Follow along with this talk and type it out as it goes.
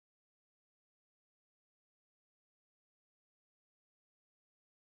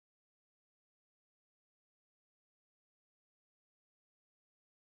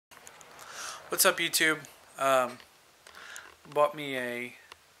What's up, YouTube? Bought me a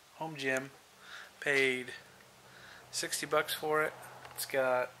home gym. Paid $60 for it. It's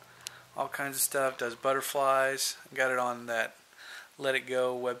got all kinds of stuff. Does butterflies. Got it on that Let It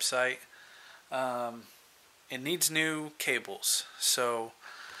Go website. It needs new cables. So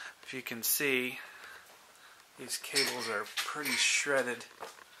if you can see, these cables are pretty shredded.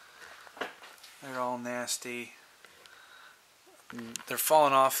 They're all nasty. They're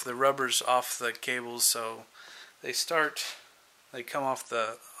falling off, the rubber's off the cables, so they come off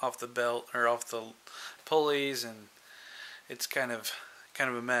the belt or off the pulleys, and it's kind of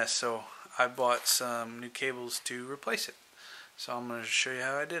a mess. So I bought some new cables to replace it. So I'm going to show you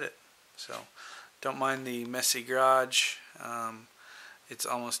how I did it. So don't mind the messy garage. It's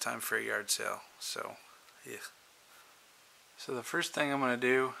almost time for a yard sale. So yeah. So the first thing I'm going to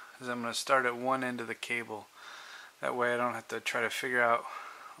do is I'm going to start at one end of the cable. That way I don't have to try to figure out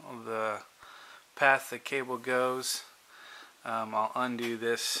the path the cable goes. I'll undo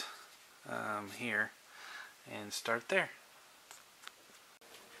this here and start there.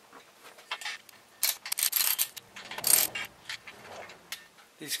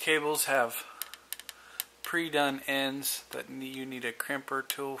 These cables have pre-done ends that you need a crimper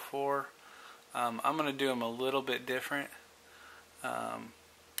tool for. I'm going to do them a little bit different.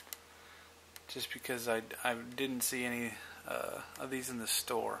 Just because I didn't see any of these in the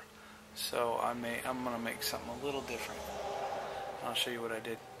store, so I'm gonna make something a little different. I'll show you what I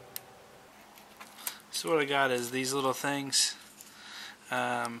did. So what I got is these little things,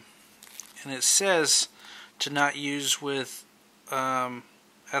 and it says to not use with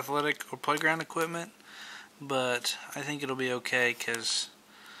athletic or playground equipment, but I think it'll be okay because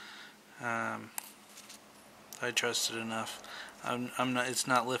I trust it enough. It's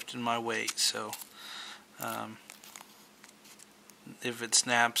not lifting my weight, so if it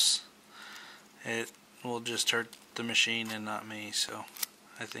snaps, it will just hurt the machine and not me. So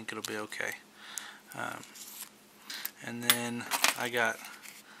I think it'll be okay. And then I got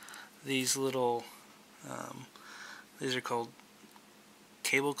these little. These are called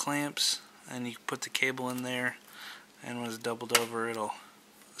cable clamps, and you put the cable in there, and when it's doubled over, it'll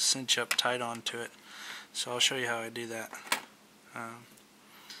cinch up tight onto it. So I'll show you how I do that.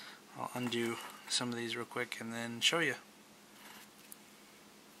 I'll undo some of these real quick and then show you.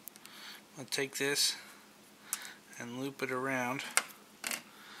 I'll take this and loop it around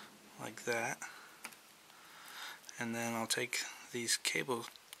like that, and then I'll take these cable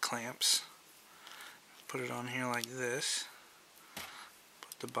clamps, put it on here like this,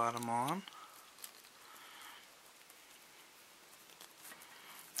 put the bottom on,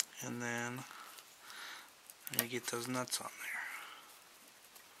 and then you get those nuts on there.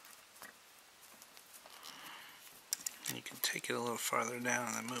 And you can take it a little farther down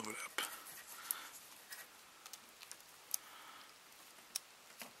and then move it up.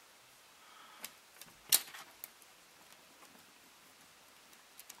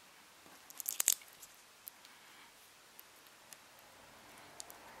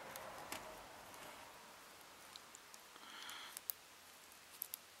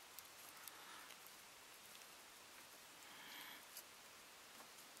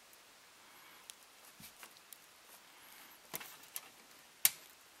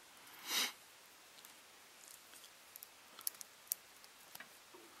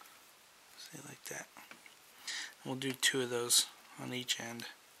 Like that. We'll do two of those on each end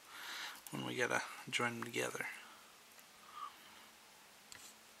when we gotta join them together.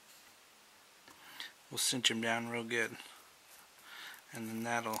 We'll cinch them down real good, and then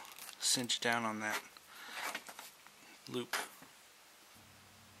that'll cinch down on that loop.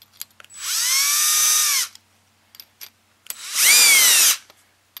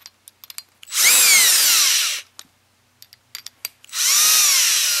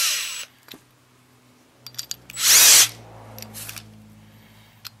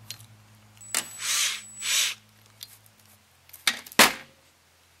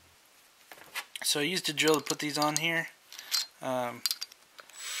 So I used a drill to put these on here, and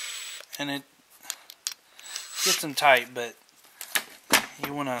it gets them tight, but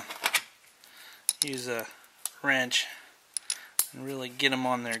you want to use a wrench and really get them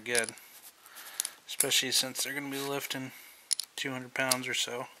on there good, especially since they're going to be lifting 200 pounds or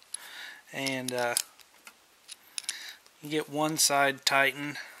so. And you get one side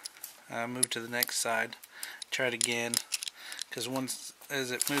tightened, move to the next side, try it again, because once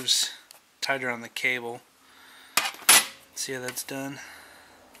as it moves tighter on the cable. See how that's done?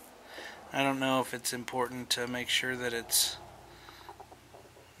 I don't know if it's important to make sure that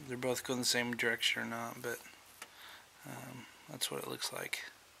they're both going the same direction or not, but that's what it looks like.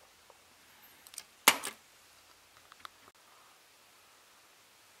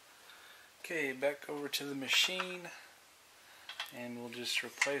 Okay, back over to the machine, and we'll just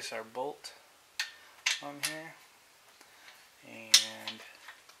replace our bolt on here and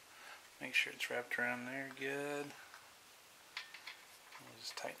make sure it's wrapped around there good. We'll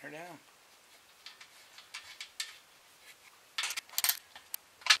just tighten her down.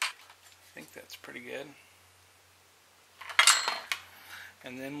 I think that's pretty good.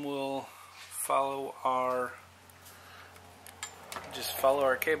 And then we'll follow our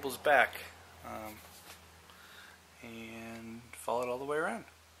cables back and follow it all the way around,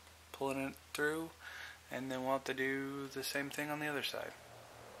 pulling it through, and then we'll have to do the same thing on the other side.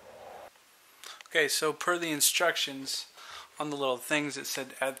 Okay, so per the instructions on the little things, it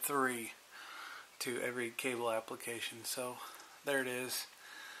said add 3 to every cable application. So there it is,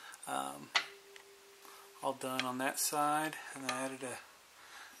 all done on that side, and I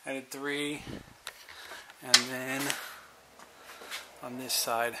added 3, and then on this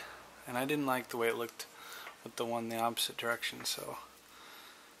side, and I didn't like the way it looked with the one in the opposite direction, so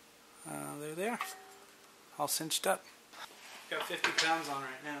there they are, all cinched up. Got 50 pounds on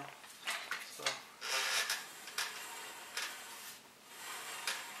right now, so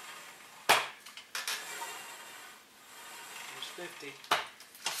there's 50.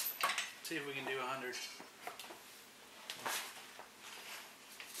 See if we can do 100.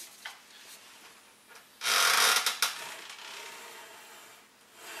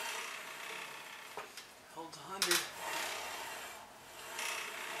 Holds 100.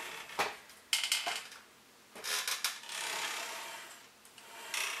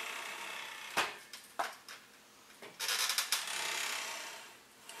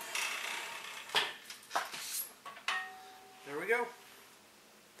 There we go.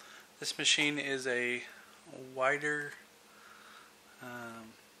 This machine is a wider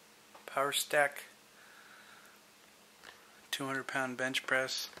power stack, 200-pound bench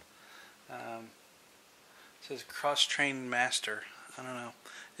press. It says cross-trained master. I don't know.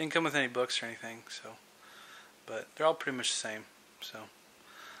 It didn't come with any books or anything, so, but they're all pretty much the same. So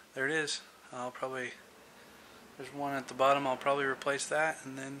there it is. There's one at the bottom. I'll probably replace that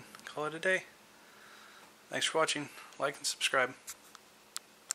and then call it a day. Thanks for watching. Like and subscribe.